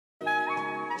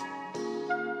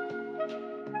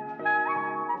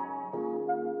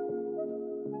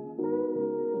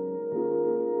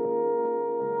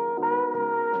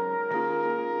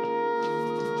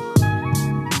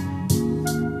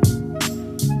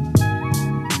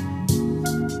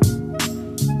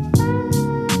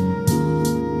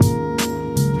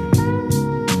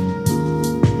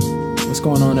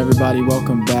going on, everybody?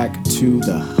 Welcome back to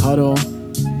The Huddle.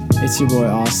 It's your boy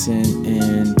Austin,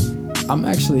 and I'm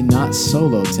actually not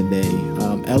solo today.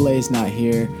 LA's not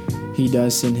here. He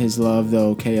does send his love,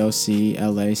 though. KOC,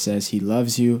 LA says he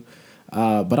loves you.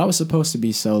 But I was supposed to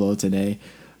be solo today.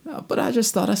 But I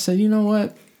just thought, I said, you know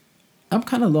what? I'm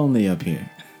kind of lonely up here.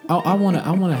 I want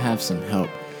to have some help,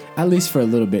 at least for a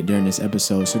little bit during this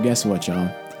episode. So guess what,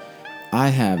 y'all? I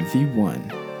have the one,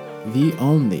 the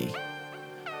only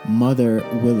Mother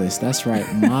Willis. That's right,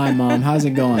 my mom. How's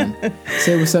it going?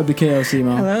 Say what's up to KOC,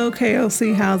 Mom. Hello,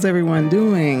 KOC. How's everyone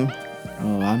doing?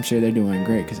 Oh, I'm sure they're doing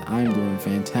great because I'm doing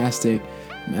fantastic.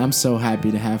 I'm so happy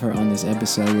to have her on this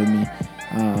episode with me.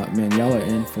 Man, y'all are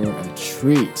in for a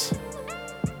treat.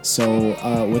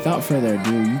 So without further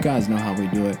ado, you guys know how we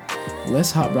do it.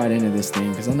 Let's hop right into this thing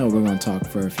because I know we're going to talk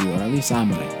for a few, or at least I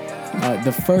might.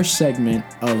 The first segment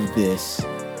of this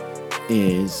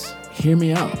is Hear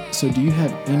Me Out. So do you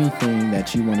have anything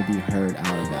that you want to be heard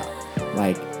out about?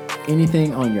 Like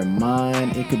anything on your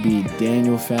mind? It could be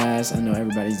Daniel fast. I know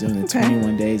everybody's doing the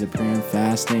 21 days of prayer and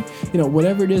fasting. You know,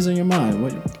 whatever it is on your mind.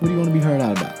 What do you want to be heard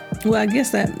out about? Well, I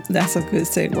guess that's a good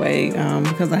segue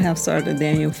because I have started a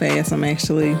Daniel fast. I'm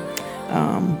actually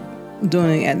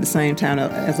doing it at the same time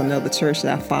as another church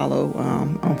that I follow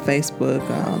on Facebook,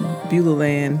 Beulah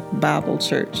Land Bible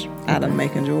Church out of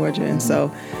Macon, Georgia. And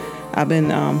so I've been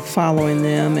following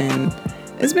them, and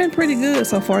it's been pretty good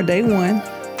so far. Day one,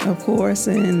 of course,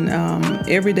 and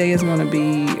every day is going to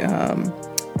be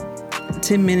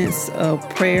 10 minutes of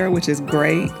prayer, which is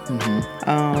great.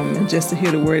 And just to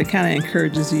hear the word, it kind of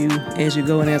encourages you as you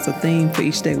go, and there's a theme for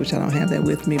each day, which I don't have that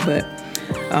with me. But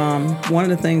one of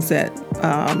the things that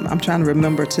I'm trying to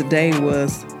remember today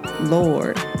was,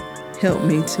 Lord, help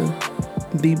me to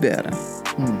be better.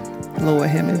 Lord,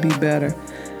 help me to be better.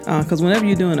 Because whenever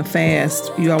you're doing a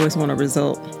fast, you always want a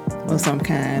result of some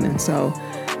kind. And so,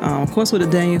 of course, with a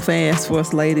Daniel fast, for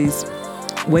us ladies,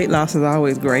 weight loss is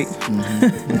always great.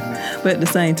 But at the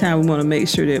same time, we want to make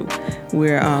sure that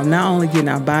we're not only getting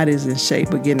our bodies in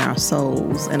shape, but getting our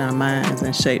souls and our minds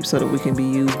in shape so that we can be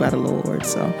used by the Lord.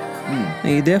 So,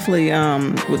 and you definitely,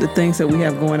 with the things that we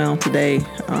have going on today,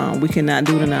 we cannot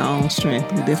do it in our own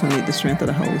strength. We definitely need the strength of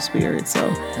the Holy Spirit. So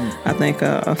I think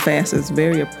a fast is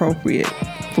very appropriate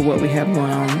for what we have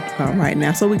going on right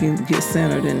now, so we can get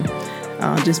centered and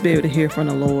just be able to hear from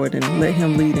the Lord and let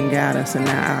Him lead and guide us and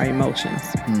not our emotions.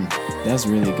 That's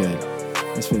really good.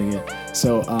 That's really good.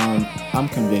 So I'm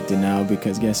convicted now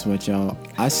because guess what, y'all?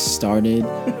 I started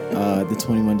the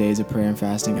 21 days of prayer and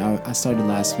fasting. I started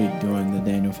last week doing the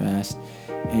Daniel fast,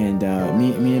 and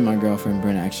me and my girlfriend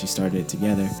Brenna actually started it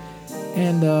together,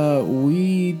 and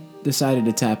we decided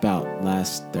to tap out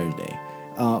last Thursday.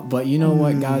 But you know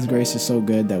what? God's grace is so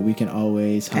good that we can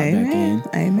always hop back in.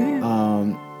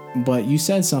 Amen. But you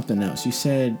said something else. You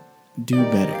said, do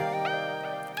better.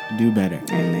 Do better.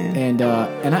 Amen.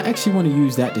 And I actually want to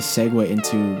use that to segue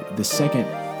into the second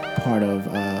part of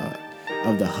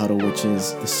the huddle, which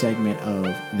is the segment of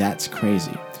That's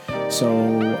Crazy.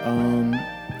 So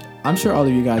I'm sure all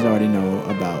of you guys already know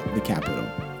about the Capitol,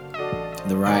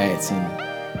 the riots, and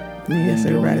yes,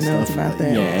 everybody knows about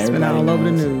that. Yeah, it's been all over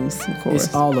the news, of course.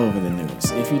 It's all over the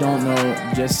news. If you don't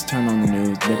know, just turn on the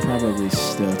news. They're probably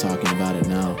still talking about it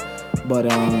now. But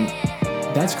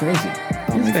that's crazy.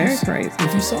 It's very crazy.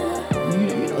 If you saw that,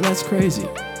 you know that's crazy.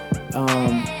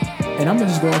 And I'm gonna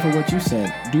just go off of what you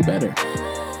said. Do better.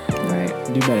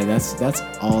 Right. Do better. That's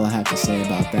all I have to say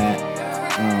about that.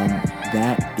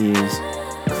 That is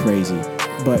crazy.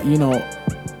 But you know,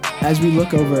 as we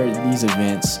look over these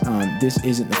events, this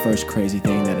isn't the first crazy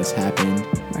thing that has happened.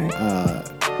 Right.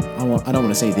 I don't want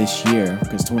to say this year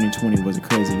because 2020 was a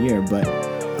crazy year, but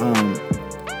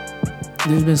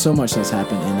there's been so much that's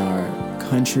happened in our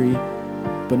country,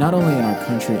 but not only in our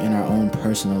country, in our own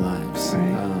personal lives,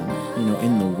 right. You know,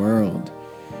 in the world.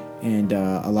 And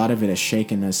a lot of it has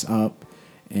shaken us up,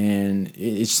 and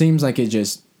it seems like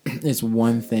it's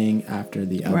one thing after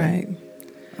the other. Right.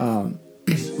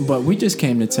 But we just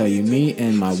came to tell you, me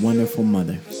and my wonderful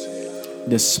mother,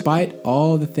 despite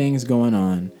all the things going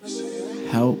on,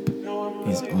 help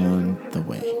is on the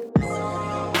way.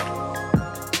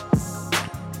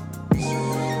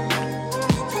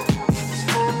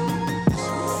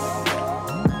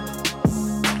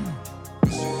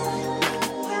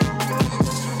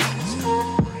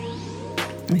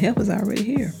 Help is already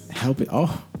here.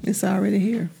 It's already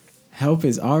here. Help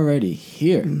is already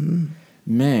here.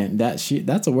 Man, that's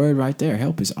a word right there.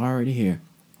 Help is already here.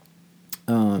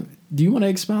 Do you want to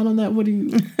expound on that? What do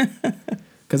you?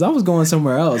 Because I was going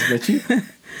somewhere else, but you.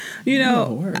 You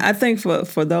know, I think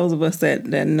for those of us that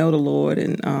know the Lord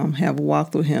and have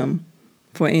walked with Him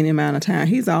for any amount of time.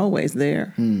 He's always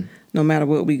there, no matter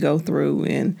what we go through.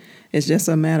 And it's just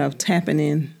a matter of tapping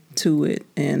into it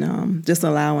and just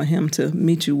allowing him to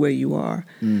meet you where you are.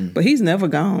 But he's never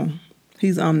gone.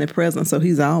 He's omnipresent, so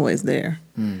he's always there.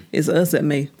 It's us that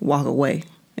may walk away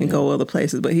and go other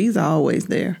places, but he's always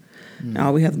there.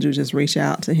 All we have to do is just reach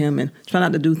out to him and try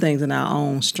not to do things in our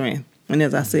own strength. And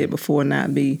as I said before,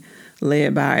 not be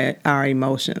led by our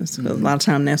emotions. Because a lot of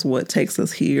times that's what takes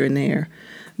us here and there.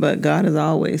 But God is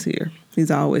always here.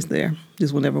 He's always there,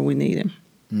 just whenever we need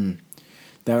him.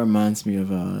 That reminds me of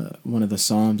one of the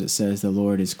Psalms that says the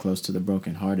Lord is close to the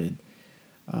brokenhearted.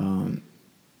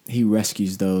 He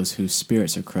rescues those whose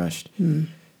spirits are crushed.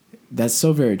 That's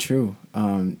so very true,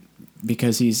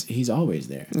 because he's always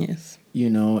there. Yes. You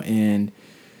know, and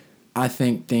I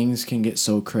think things can get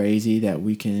so crazy that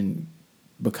we can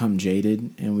become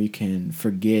jaded and we can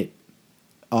forget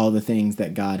all the things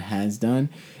that God has done.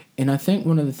 And I think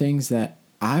one of the things that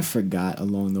I forgot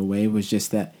along the way was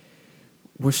just that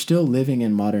we're still living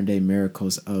in modern day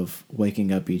miracles of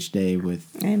waking up each day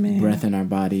with breath in our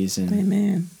bodies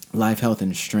and life, health,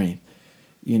 and strength.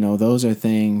 You know, those are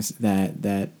things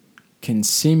that can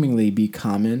seemingly be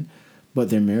common, but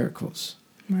they're miracles.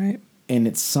 Right. And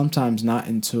it's sometimes not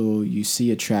until you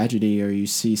see a tragedy or you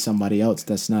see somebody else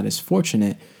that's not as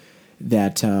fortunate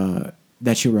that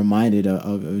you're reminded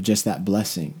of just that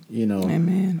blessing, you know.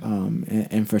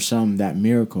 And for some, that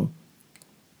miracle.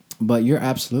 But you're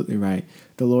absolutely right.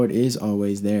 The Lord is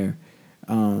always there.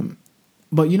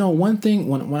 But, you know, one thing,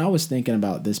 when I was thinking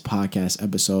about this podcast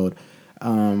episode,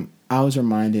 I was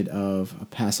reminded of a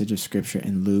passage of scripture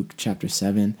in Luke chapter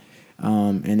 7.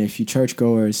 And if you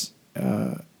churchgoers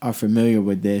are familiar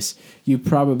with this, you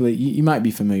might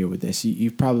be familiar with this.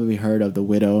 You've probably heard of the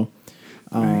widow,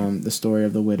 the story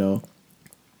of the widow.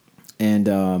 And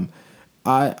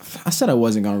I said I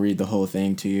wasn't going to read the whole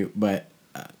thing to you, but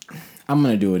I'm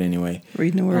going to do it anyway.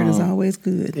 Reading the word is always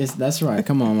good. That's right.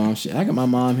 Come on, Mom. I got my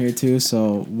mom here too,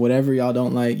 so whatever y'all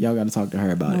don't like, y'all got to talk to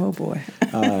her about it. Oh, boy.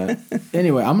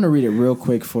 Anyway, I'm going to read it real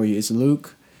quick for you. It's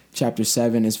Luke chapter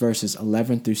 7. It's verses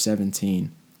 11 through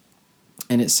 17.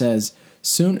 And it says,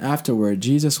 "Soon afterward,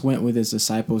 Jesus went with his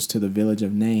disciples to the village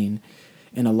of Nain,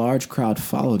 and a large crowd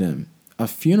followed him. A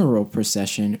funeral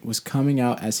procession was coming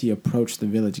out as he approached the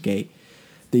village gate.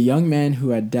 The young man who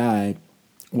had died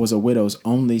was a widow's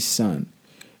only son,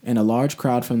 and a large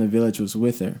crowd from the village was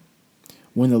with her.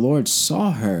 When the Lord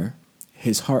saw her,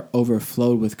 his heart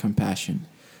overflowed with compassion.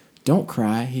 'Don't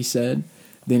cry,' he said.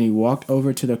 Then he walked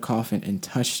over to the coffin and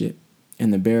touched it,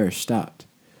 and the bearer stopped.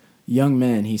 'Young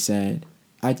man,' he said,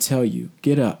 'I tell you,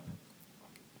 get up.'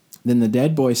 Then the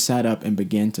dead boy sat up and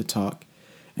began to talk,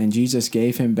 and Jesus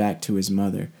gave him back to his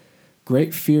mother.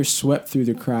 Great fear swept through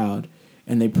the crowd,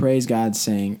 and they praised God,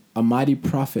 saying, 'A mighty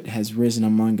prophet has risen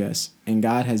among us, and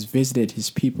God has visited his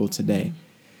people today.'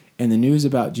 And the news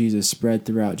about Jesus spread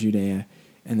throughout Judea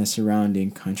and the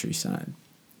surrounding countryside."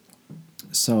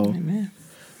 So, Amen.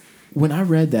 When I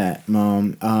read that,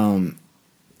 Mom,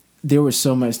 there was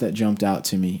so much that jumped out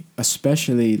to me,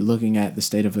 especially looking at the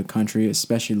state of the country,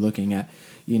 especially looking at,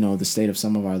 you know, the state of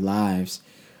some of our lives.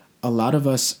 A lot of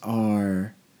us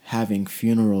are having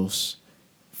funerals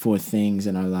for things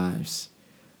in our lives.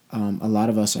 A lot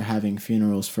of us are having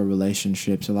funerals for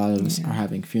relationships. A lot of us are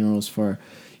having funerals for,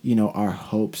 you know, our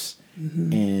hopes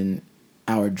and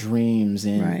our dreams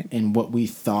and what we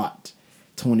thought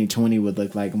 2020 would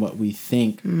look like and what we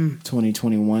think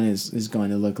 2021 is going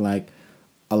to look like.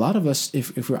 A lot of us,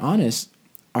 if we're honest,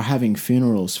 are having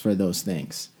funerals for those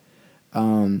things.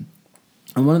 And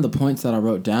one of the points that I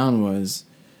wrote down was,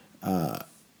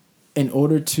 in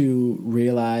order to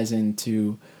realize and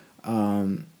to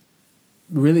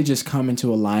really just come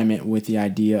into alignment with the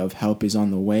idea of help is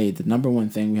on the way, the number one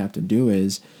thing we have to do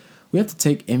is we have to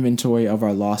take inventory of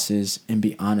our losses and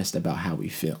be honest about how we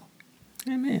feel.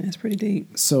 Amen. That's pretty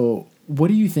deep. So what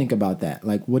do you think about that?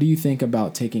 Like, what do you think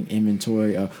about taking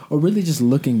inventory or really just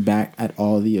looking back at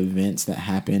all the events that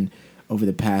happened over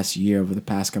the past year, over the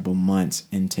past couple months,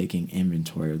 and taking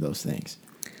inventory of those things?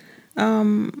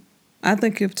 I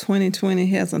think if 2020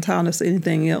 hasn't taught us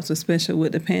anything else, especially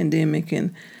with the pandemic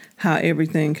and how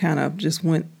everything kind of just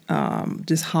went,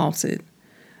 just halted,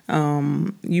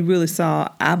 you really saw,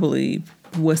 I believe,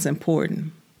 what's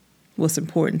important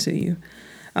to you.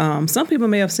 Some people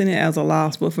may have seen it as a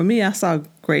loss, but for me, I saw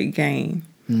great gain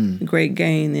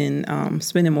in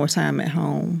spending more time at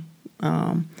home.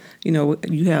 You know,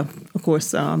 you have, of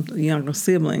course, younger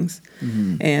siblings,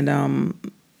 and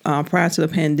prior to the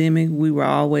pandemic, we were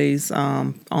always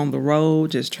on the road,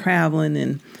 just traveling,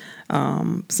 and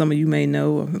Some of you may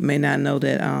know or may not know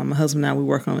that my husband and I, we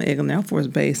work on Eglin Air Force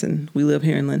Base, and we live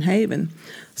here in Lynn Haven.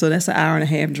 So that's an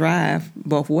 1.5-hour drive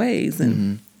both ways.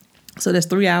 And so that's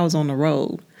 3 hours on the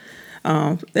road.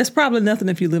 That's probably nothing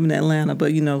if you live in Atlanta,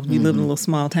 but, you live in a little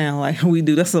small town like we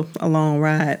do. That's a long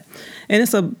ride. And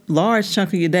it's a large chunk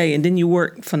of your day, and then you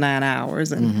work for 9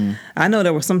 hours. And I know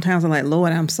there were some times I'm like,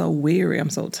 Lord, I'm so weary. I'm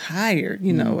so tired.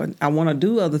 I want to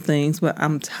do other things, but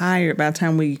I'm tired. By the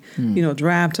time we,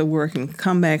 drive to work and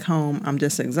come back home, I'm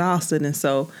just exhausted. And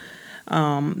so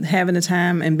having the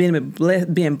time and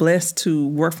being blessed to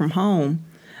work from home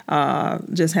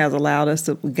just has allowed us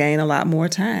to gain a lot more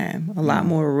time, a lot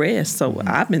more rest. So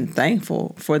I've been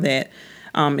thankful for that.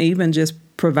 Even just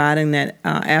providing that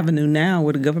avenue now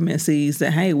where the government sees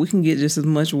that, hey, we can get just as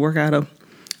much work out of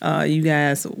you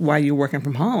guys while you're working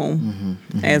from home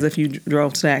as if you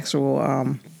drove to the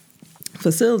actual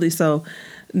facility. So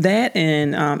that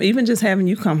and even just having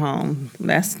you come home,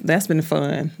 that's been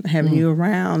fun, having you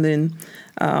around and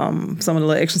some of the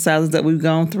little exercises that we've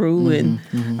gone through. And,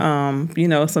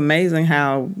 it's amazing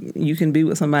how you can be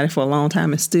with somebody for a long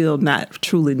time and still not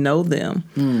truly know them.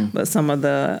 But some of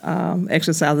the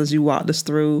exercises you walked us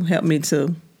through helped me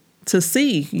to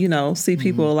see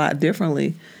people a lot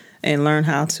differently and learn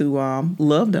how to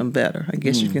love them better, I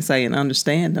guess you can say, and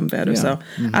understand them better. So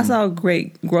I saw a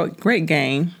great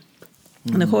gain.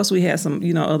 And of course, we had some,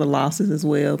 other losses as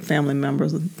well, family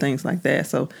members and things like that.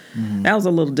 So that was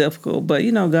a little difficult. But,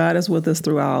 God is with us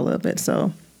through all of it.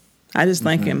 So I just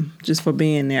thank Him just for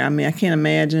being there. I mean, I can't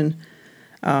imagine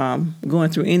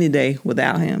going through any day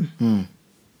without Him.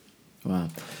 Wow.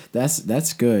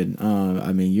 That's good.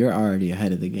 I mean, you're already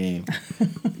ahead of the game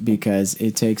because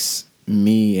it takes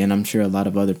me, and I'm sure a lot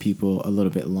of other people, a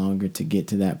little bit longer to get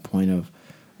to that point of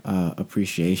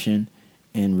appreciation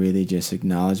and really just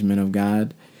acknowledgement of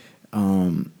God.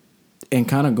 And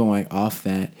kind of going off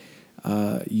that,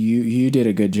 you did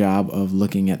a good job of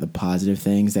looking at the positive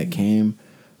things that came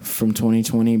from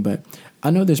 2020, but I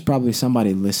know there's probably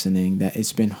somebody listening that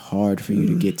it's been hard for you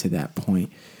to get to that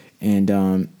point.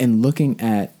 And looking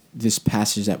at this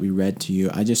passage that we read to you,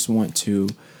 I just want to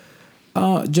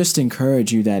just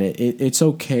encourage you that it's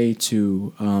okay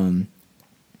to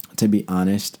be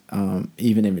honest,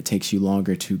 even if it takes you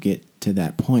longer to get to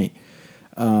that point.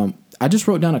 I just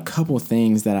wrote down a couple of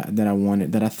things that I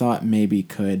wanted, that I thought maybe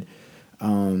could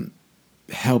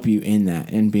help you in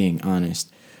that, in being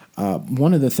honest.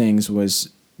 One of the things was,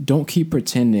 don't keep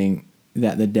pretending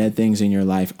that the dead things in your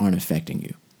life aren't affecting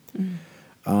you.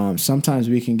 Sometimes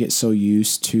we can get so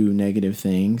used to negative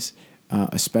things,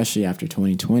 especially after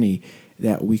 2020,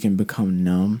 that we can become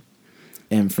numb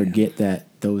and forget that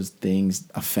those things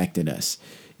affected us.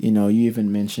 You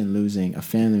even mentioned losing a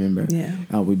family member.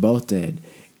 Yeah. We both did.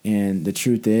 And the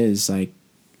truth is, like,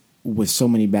 with so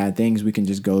many bad things, we can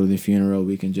just go to the funeral.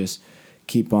 We can just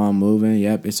keep on moving.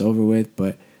 Yep, it's over with.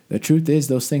 But the truth is,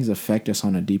 those things affect us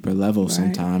on a deeper level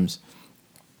sometimes.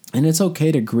 And it's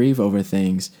okay to grieve over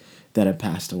things that have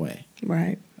passed away.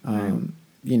 Right.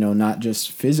 Not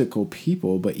just physical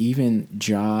people, but even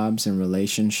jobs and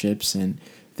relationships and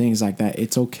things like that.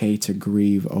 It's okay to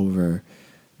grieve over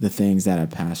the things that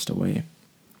have passed away.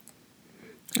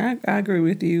 I agree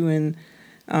with you. And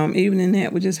even in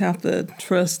that, we just have to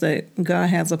trust that God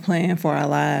has a plan for our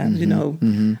lives.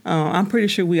 I'm pretty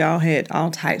sure we all had all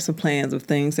types of plans of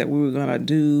things that we were going to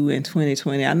do in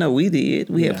 2020. I know we did.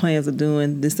 We had plans of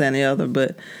doing this, that, and the other,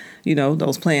 but,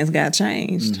 those plans got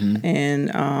changed.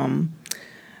 And,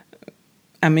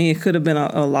 it could have been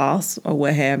a loss or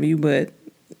what have you, but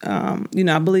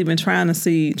I believe in trying to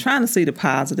see the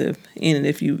positive in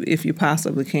it if you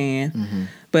possibly can.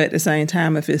 But at the same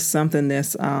time, if it's something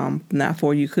that's not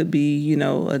for you, could be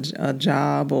a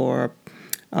job or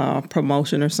a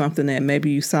promotion or something that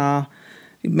maybe you saw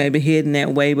maybe heading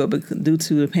that way, but due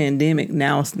to the pandemic,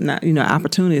 now it's not.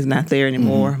 Opportunity is not there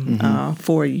anymore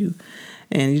for you.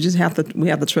 And we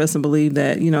have to trust and believe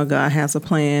that, God has a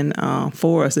plan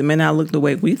for us. It may not look the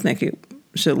way we think it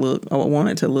should look or want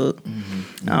it to look.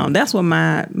 That's where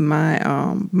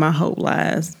my hope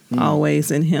lies,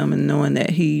 always in Him, and knowing that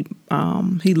He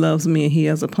loves me and He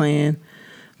has a plan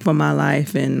for my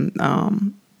life. And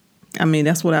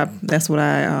that's what I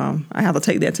have to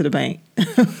take that to the bank.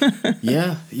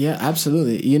 Yeah,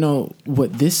 absolutely.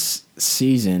 What this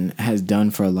season has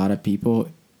done for a lot of people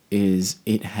is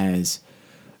it has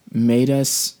made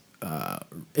us,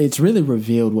 it's really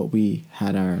revealed what we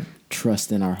had our trust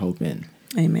and our hope in.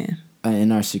 Amen.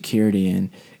 In our security. And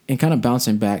kind of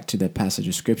bouncing back to that passage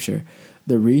of scripture,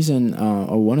 the reason,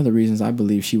 or one of the reasons I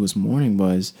believe she was mourning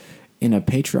was, in a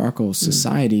patriarchal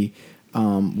society,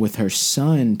 with her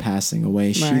son passing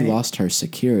away, she Right. lost her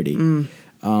security.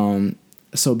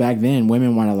 So back then,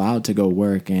 women weren't allowed to go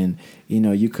work, and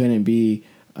you couldn't be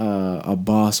a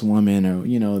boss woman, or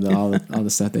all the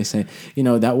stuff they say.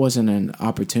 That wasn't an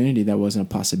opportunity. That wasn't a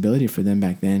possibility for them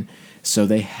back then. So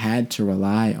they had to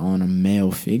rely on a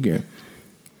male figure.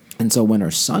 And so when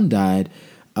her son died,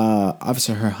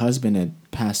 obviously her husband had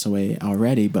passed away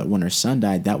already, but when her son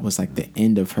died, that was like the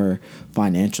end of her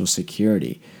financial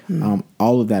security.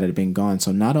 All of that had been gone.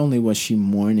 So not only was she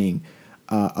mourning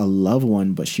a loved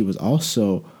one, but she was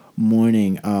also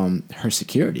mourning her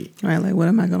security. Right, like, what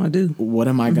am I going to do? What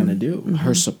am I going to do?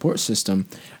 Her support system,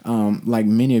 like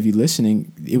many of you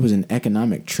listening, it was an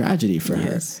economic tragedy for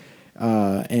Yes.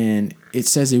 her. And it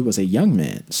says it was a young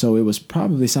man, so it was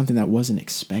probably something that wasn't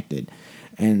expected.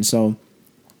 And so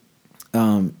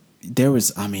there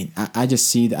was, I just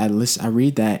see that, I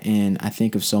read that, and I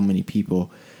think of so many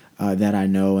people that I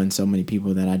know, and so many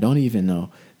people that I don't even know,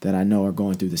 that I know are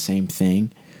going through the same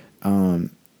thing.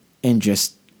 And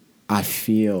just, I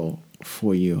feel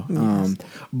for you. Yes.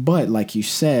 But like you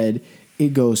said,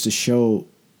 it goes to show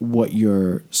what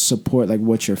your support, like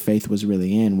what your faith was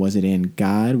really in. Was it in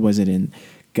God? Was it in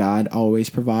God always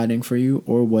providing for you?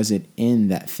 Or was it in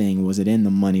that thing? Was it in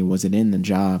the money? Was it in the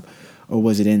job? Or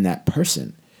was it in that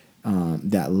person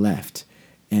that left?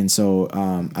 And so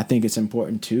I think it's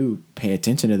important to pay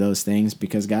attention to those things,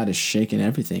 because God is shaking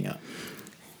everything up.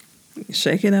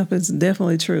 Shaking up is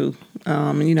definitely true.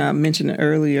 I mentioned it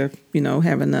earlier,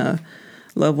 having a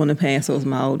loved one that passed was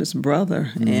my oldest brother.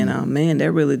 And man,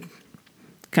 that really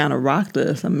kind of rocked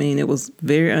us. It was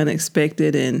very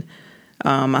unexpected. And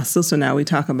my sister and I, we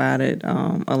talk about it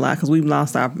a lot, because we've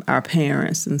lost our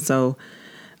parents. And so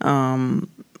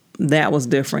that was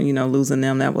different, losing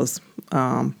them. That was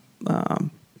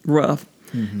rough.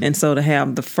 And so to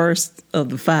have the first of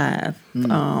the five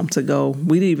to go,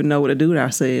 we didn't even know what to do with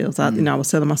ourselves. I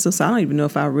was telling my sister, I don't even know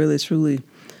if I really truly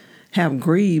have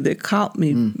grieved. It caught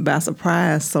me by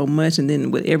surprise so much. And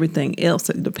then with everything else,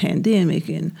 the pandemic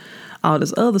and all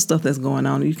this other stuff that's going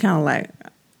on, you kind of like,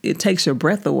 it takes your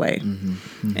breath away.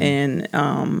 And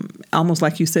almost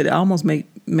like you said, it almost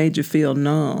made you feel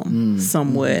numb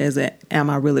somewhat. As am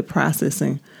I really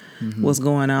processing what's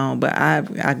going on? But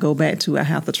I go back to, I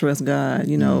have to trust God.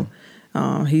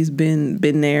 He's been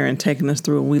there and taken us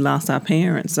through. And we lost our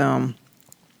parents.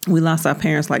 We lost our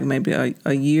parents like maybe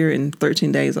a year and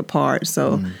 13 days apart.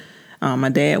 So my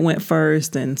dad went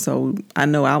first, and so I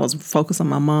know I was focused on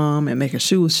my mom and making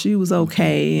sure she was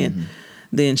okay. And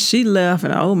then she left,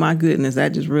 and oh my goodness, that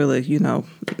just really,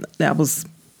 that was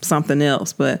something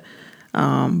else. But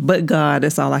God,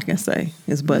 that's all I can say.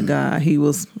 Is but God. He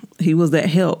was that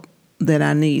help that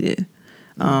I needed,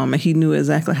 and He knew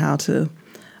exactly how to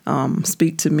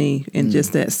speak to me in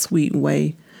just that sweet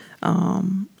way.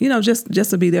 Just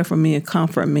to be there for me and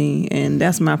comfort me. And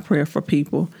that's my prayer for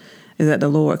people, is that the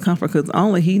Lord comfort, because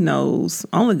only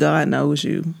God knows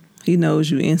you. He knows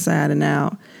you inside and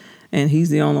out, and He's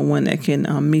the only one that can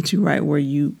meet you right where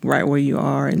you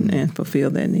are and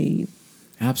fulfill that need.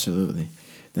 Absolutely.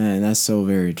 That's so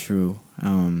very true.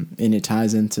 And it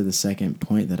ties into the second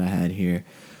point that I had here,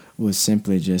 was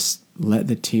simply just let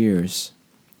the tears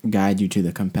guide you to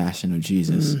the compassion of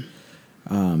Jesus.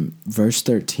 Verse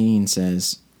 13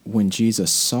 says, when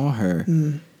Jesus saw her,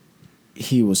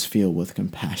 He was filled with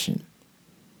compassion.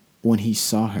 When He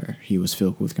saw her, He was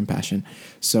filled with compassion.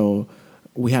 So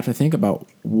we have to think about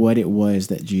what it was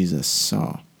that Jesus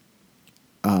saw.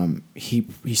 He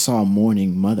saw a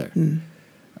mourning mother.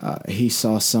 He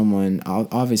saw someone,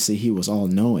 obviously He was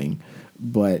all-knowing,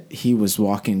 but He was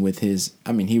walking with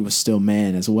He was still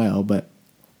man as well,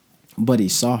 but He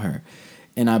saw her.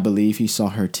 And I believe He saw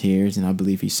her tears, and I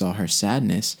believe He saw her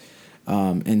sadness.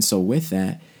 And so with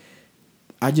that,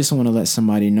 I just want to let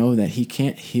somebody know that He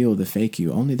can't heal the fake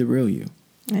you, only the real you.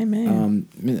 Amen.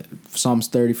 Psalms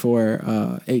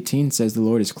 34:18 says, the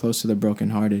Lord is close to the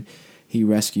brokenhearted. He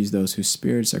rescues those whose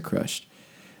spirits are crushed.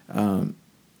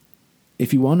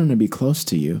 If you want Him to be close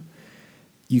to you,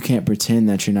 you can't pretend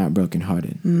that you're not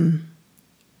brokenhearted. And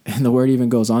the word even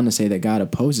goes on to say that God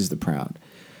opposes the proud.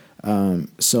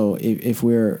 So if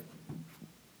we're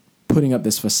putting up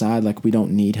this facade like we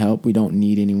don't need help, we don't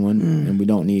need anyone, and we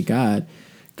don't need God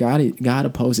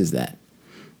opposes that.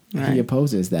 Right. He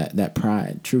opposes that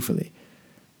pride, truthfully.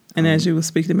 And as you were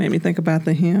speaking, it made me think about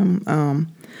the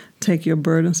hymn, take your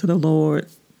burdens to the Lord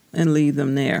and leave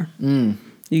them there.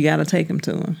 You got to take them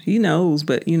to Him. He knows,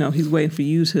 but, He's waiting for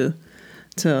you to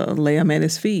lay them at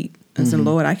His feet and say,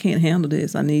 Lord, I can't handle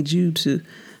this. I need you to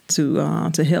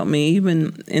help me,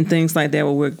 even in things like that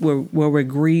where we're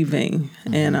grieving,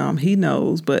 and He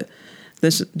knows. But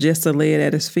just to lay it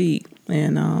at his feet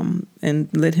and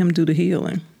let him do the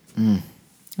healing.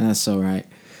 That's so right.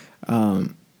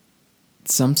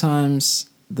 Sometimes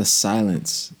the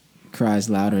silence cries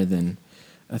louder than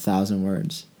 1,000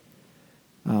 words.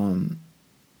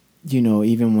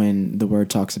 Even when the word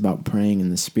talks about praying in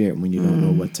the Spirit, when you don't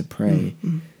know what to pray,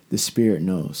 the Spirit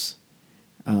knows.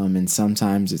 And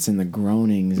sometimes it's in the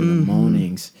groanings and the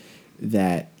moanings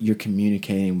that you're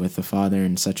communicating with the Father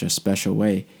in such a special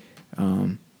way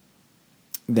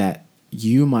that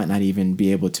you might not even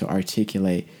be able to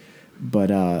articulate, but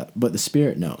the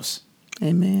Spirit knows.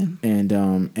 Amen.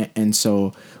 And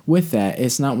so with that,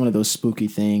 it's not one of those spooky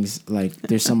things. Like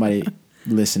there's somebody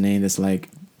listening that's like,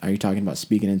 are you talking about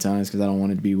speaking in tongues? Because I don't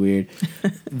want it to be weird.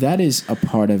 That is a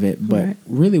part of it. But right.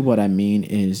 Really what I mean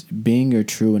is being your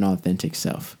true and authentic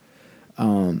self.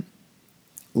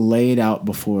 Laid out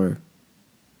before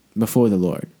the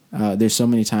Lord. There's so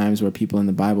many times where people in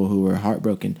the Bible who were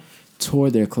heartbroken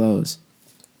tore their clothes.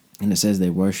 And it says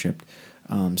they worshiped.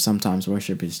 Sometimes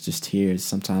worship is just tears.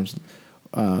 Sometimes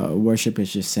worship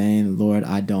is just saying, Lord,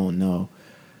 I don't know.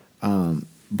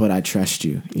 But I trust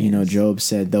you. Yes. Job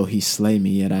said, though he slay me,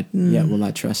 yet will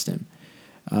I trust him.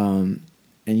 And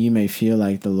you may feel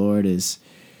like the Lord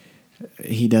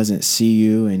he doesn't see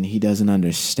you and he doesn't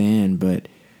understand, but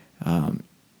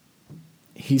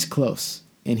he's close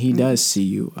and he does see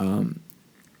you.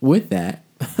 With that,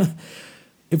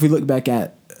 if we look back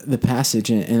at the passage,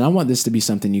 and I want this to be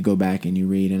something you go back and you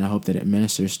read, and I hope that it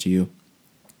ministers to you.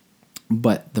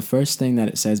 But the first thing that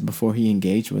it says before he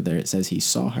engaged with her, it says he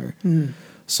saw her.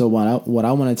 So what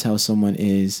I want to tell someone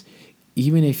is,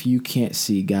 even if you can't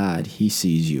see God, he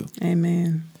sees you.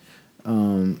 Amen.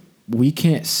 We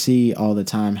can't see all the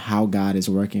time how God is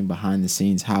working behind the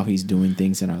scenes, how he's doing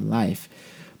things in our life.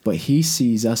 But he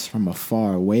sees us from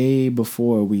afar, way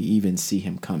before we even see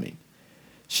him coming.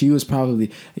 She was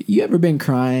probably, you ever been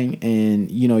crying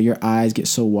and, your eyes get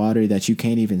so watery that you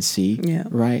can't even see? Yeah.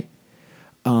 Right?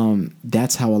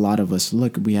 That's how a lot of us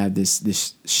look. We have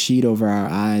this sheet over our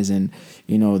eyes, and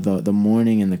the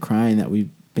mourning and the crying that we've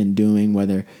been doing,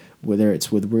 whether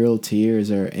it's with real tears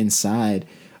or inside,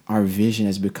 our vision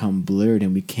has become blurred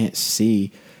and we can't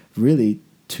see really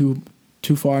too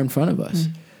far in front of us.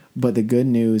 But the good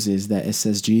news is that it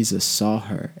says Jesus saw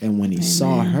her, and when he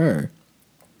saw her,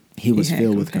 he was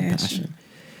filled with compassion.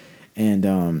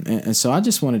 And so I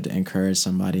just wanted to encourage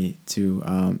somebody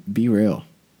to be real.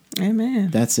 Amen.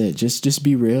 That's it. Just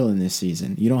be real in this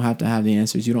season. You don't have to have the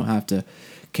answers. You don't have to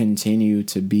continue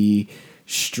to be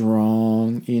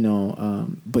strong,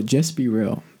 but just be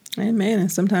real. Amen. And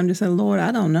sometimes you say, Lord,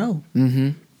 I don't know.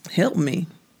 Help me.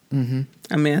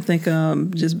 I mean, I think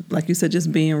just like you said,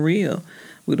 just being real.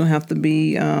 We don't have to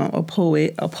be a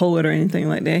poet or anything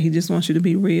like that. He just wants you to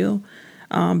be real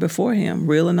before him,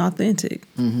 real and authentic.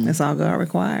 That's all God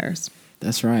requires.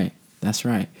 That's right.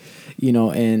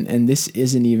 And this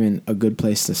isn't even a good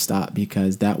place to stop,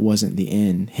 because that wasn't the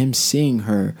end. Him seeing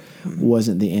her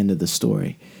wasn't the end of the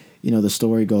story. The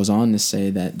story goes on to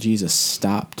say that Jesus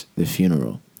stopped the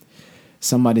funeral.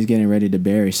 Somebody's getting ready to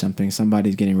bury something.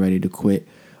 Somebody's getting ready to quit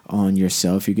on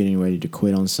yourself. You're getting ready to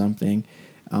quit on something.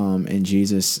 And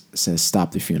Jesus says,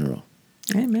 stop the funeral.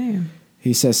 Amen.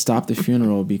 He says, stop the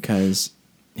funeral because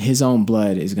his own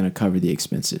blood is going to cover the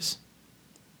expenses.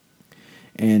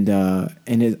 And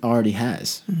it already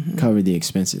has covered the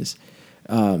expenses.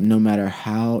 No matter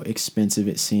how expensive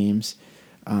it seems,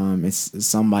 it's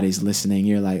somebody's listening.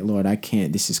 You're like, Lord, I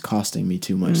can't. This is costing me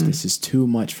too much. This is too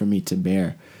much for me to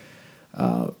bear.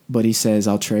 But he says,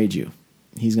 I'll trade you.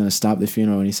 He's going to stop the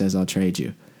funeral, and he says, I'll trade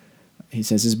you. He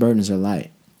says his burdens are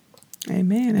light.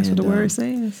 Amen. That's what the word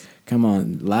says. Come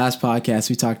on. Last podcast,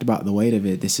 we talked about the weight of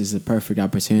it. This is the perfect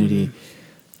opportunity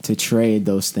to trade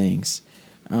those things.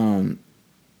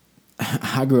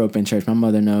 I grew up in church. My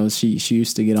mother knows. She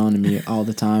used to get on to me all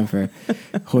the time for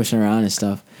horsing around and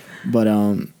stuff. But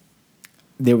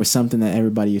there was something that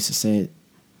everybody used to say,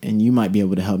 and you might be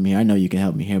able to help me. I know you can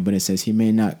help me here, but it says he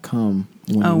may not come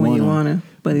when you want him,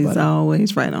 but he's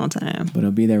always right on time. But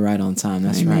he'll be there right on time.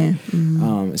 That's Amen.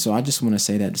 Right. So I just want to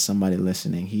say that to somebody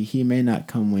listening. He may not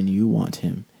come when you want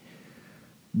him,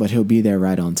 but he'll be there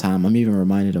right on time. I'm even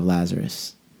reminded of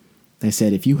Lazarus. They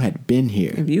said, if you had been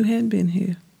here,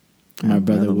 my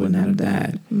brother would not have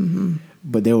died.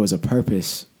 But there was a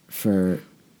purpose for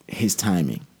his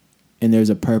timing. And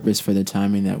there's a purpose for the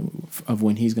timing of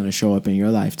when he's going to show up in your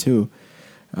life too.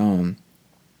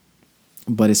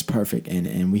 But it's perfect,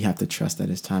 and we have to trust that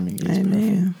his timing is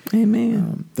perfect.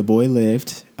 Amen. The boy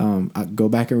lived. I go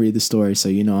back and read the story, so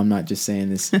I'm not just saying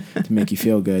this to make you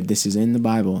feel good. This is in the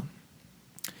Bible.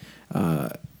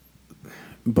 But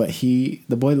the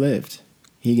boy lived.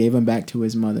 He gave him back to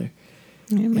his mother.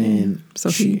 Amen.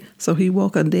 And so he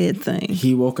woke a dead thing.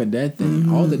 He woke a dead thing.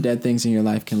 All the dead things in your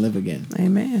life can live again.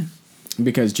 Amen.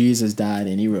 Because Jesus died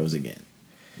and he rose again.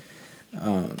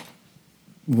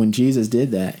 When Jesus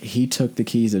did that, he took the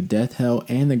keys of death, hell,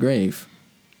 and the grave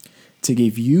to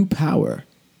give you power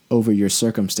over your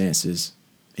circumstances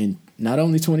in not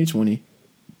only 2020,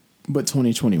 but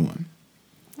 2021.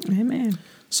 Amen.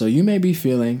 So you may be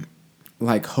feeling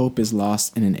like hope is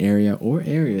lost in an area or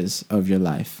areas of your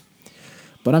life.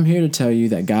 But I'm here to tell you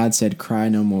that God said, cry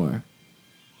no more.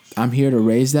 I'm here to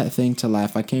raise that thing to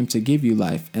life. I came to give you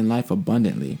life and life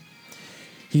abundantly.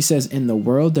 He says, in the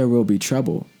world there will be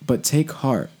trouble, but take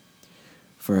heart,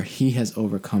 for he has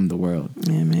overcome the world.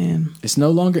 Amen. It's no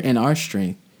longer in our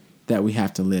strength that we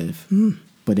have to live,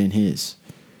 but in his.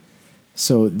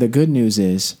 So the good news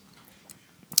is,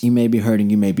 you may be hurting,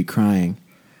 you may be crying,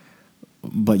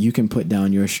 but you can put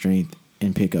down your strength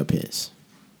and pick up his.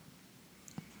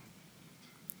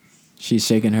 She's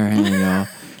shaking her hand, y'all.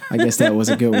 I guess that was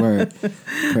a good word. Praise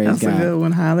That's God. That's a good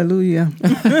one. Hallelujah.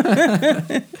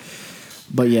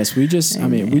 But yes, we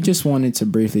just wanted to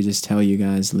briefly just tell you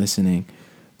guys listening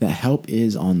that help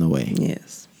is on the way.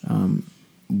 Yes.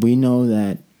 We know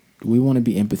that we want to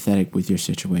be empathetic with your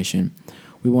situation.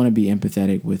 We want to be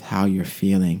empathetic with how you're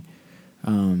feeling.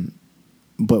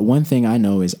 But one thing I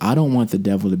know is I don't want the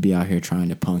devil to be out here trying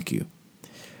to punk you.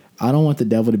 I don't want the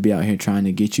devil to be out here trying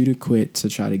to get you to quit, to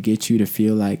try to get you to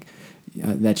feel like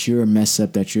that you're a mess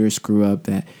up, that you're a screw up,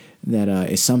 that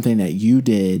it's something that you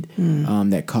did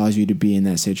that caused you to be in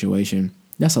that situation.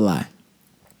 That's a lie.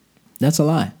 That's a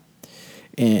lie.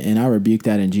 And I rebuke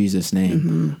that in Jesus' name.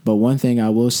 Mm-hmm. But one thing I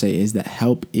will say is that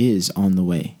help is on the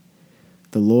way.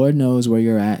 The Lord knows where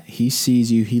you're at. He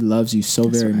sees you. He loves you so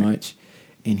very much.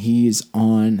 And he is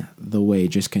on the way.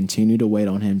 Just continue to wait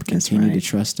on him. Continue to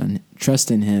trust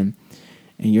in him.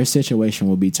 And your situation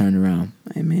will be turned around.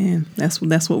 Amen. That's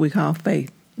what we call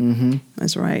faith. Mm-hmm.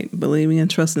 That's right. Believing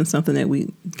and trusting something that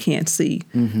we can't see.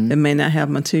 Mm-hmm. It may not have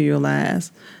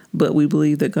materialized, but we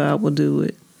believe that God will do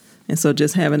it. And so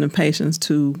just having the patience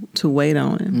to wait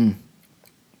on him.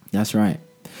 That's right.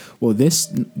 Well,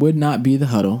 this would not be the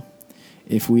huddle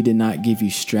if we did not give you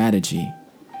strategy.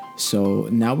 So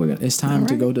now it's time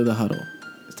to go to the huddle.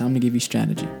 It's time to give you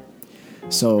strategy.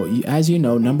 So as you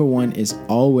know, number one is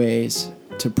always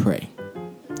to pray.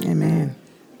 Amen.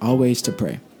 Always to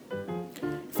pray.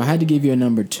 If I had to give you a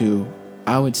number two,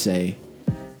 I would say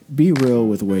be real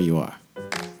with where you are.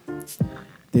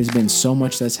 There's been so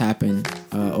much that's happened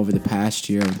over the past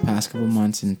year, over the past couple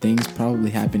months, and things probably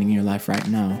happening in your life right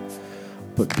now.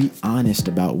 But be honest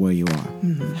about where you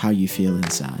are, how you feel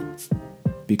inside.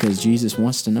 Because Jesus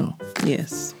wants to know.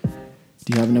 Yes.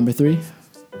 Do you have a number three?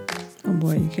 Oh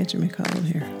boy, you're catching me cold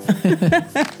here.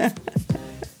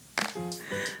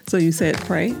 So you said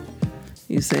pray.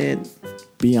 You said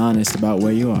be honest about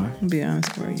where you are. Be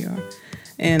honest where you are.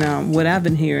 And what I've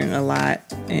been hearing a lot,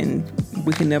 and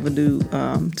we can never do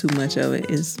too much of it,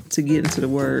 is to get into the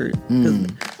Word. Because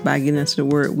by getting into the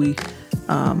Word, we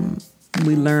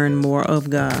learn more of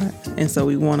God. And so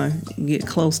we want to get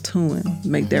close to him,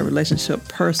 make that relationship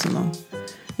personal.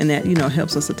 And that,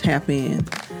 helps us to tap in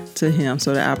to him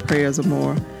so that our prayers are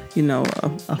more,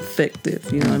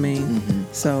 effective. You know what I mean?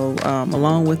 Mm-hmm. So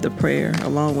along with the prayer,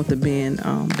 along with the being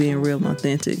real and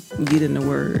authentic, get in the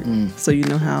Word. So you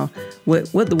know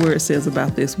what the Word says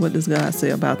about this. What does God say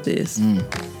about this?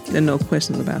 There are no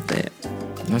questions about that.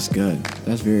 That's good.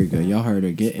 That's very good. Y'all heard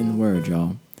her. Get in the Word,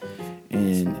 y'all.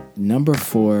 And number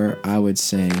 4, I would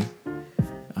say,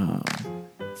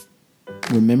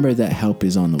 remember that help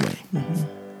is on the way.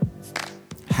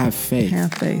 Mm-hmm. Have faith.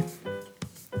 Have faith.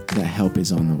 That help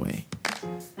is on the way.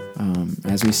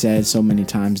 As we said so many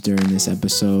times during this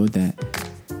episode, that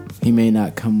he may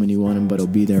not come when you want him, but he'll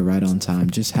be there right on time.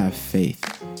 Just have faith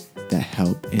that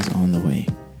help is on the way.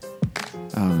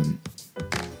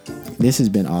 This has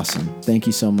been awesome. Thank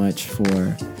you so much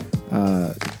for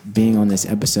being on this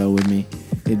episode with me.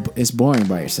 It's boring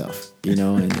by yourself,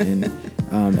 and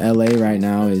LA right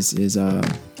now is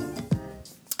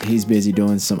he's busy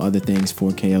doing some other things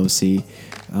for KOC.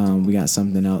 We got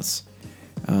something else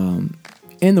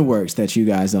in the works that you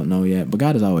guys don't know yet, but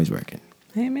God is always working.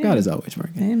 Amen. God is always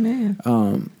working.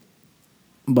 Amen.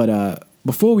 But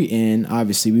before we end,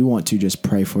 obviously we want to just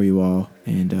pray for you all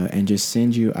and just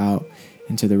send you out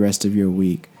into the rest of your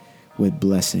week with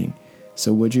blessing.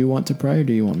 So would you want to pray, or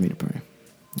do you want me to pray?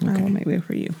 Okay. I will make it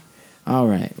for you. All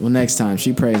right. Well, next time.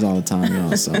 She prays all the time,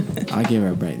 y'all, so I'll give her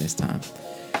a break this time.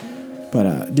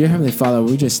 But dear Heavenly Father,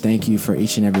 we just thank you for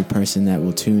each and every person that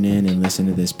will tune in and listen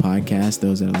to this podcast,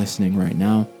 those that are listening right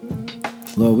now.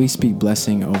 Lord, we speak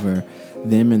blessing over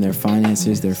them and their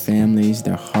finances, their families,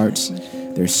 their hearts,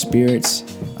 their spirits,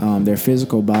 their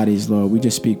physical bodies, Lord. We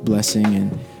just speak blessing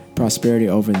and prosperity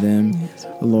over them.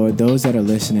 Lord, those that are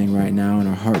listening right now and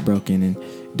are heartbroken and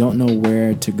don't know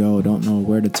where to go, don't know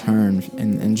where to turn,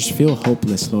 and just feel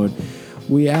hopeless, Lord,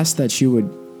 we ask that you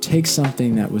would take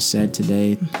something that was said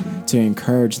today to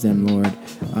encourage them, Lord,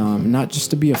 not just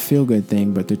to be a feel-good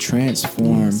thing, but to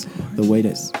transform the way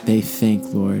that they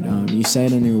think, Lord. You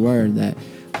said in your word that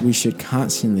we should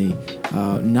constantly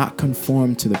not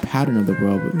conform to the pattern of the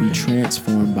world, but be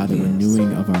transformed by the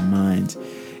renewing of our minds.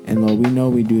 And Lord, we know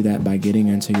we do that by getting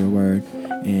into your word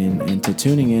and to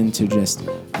tuning in to just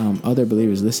other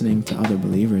believers, listening to other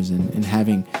believers and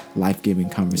having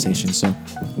life-giving conversations. So,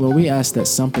 Lord, we ask that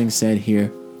something said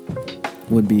here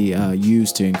would be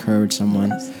used to encourage someone.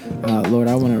 Lord,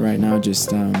 I want to right now just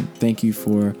thank you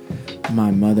for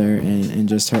my mother and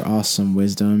just her awesome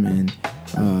wisdom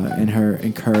and her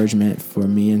encouragement for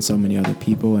me and so many other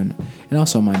people, and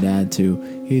also my dad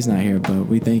too. He's not here, but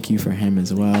we thank you for him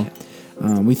as well.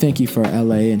 We thank you for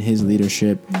LA and his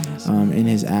leadership in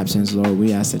his absence, Lord.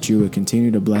 We ask that you would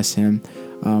continue to bless him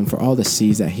for all the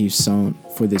seeds that he's sown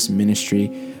for this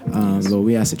ministry. Lord,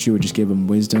 we ask that you would just give him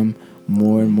wisdom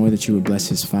more and more, that you would bless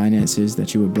his finances,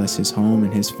 that you would bless his home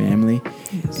and his family.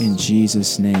 In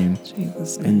Jesus' name.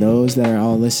 And those that are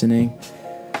all listening,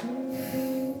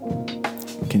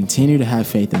 continue to have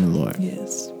faith in the Lord.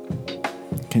 Yes.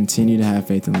 Continue to have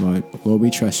faith in the Lord. Lord, we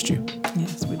trust you.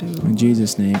 Yes, we do. In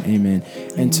Jesus' name, amen.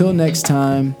 Until next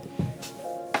time,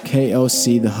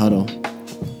 KOC The Huddle.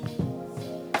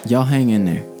 Y'all hang in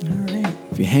there. All right.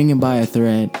 If you're hanging by a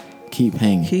thread, keep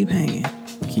hanging. Keep hanging.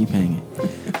 Keep hanging.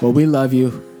 Well, we love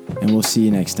you, and we'll see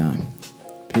you next time.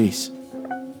 Peace.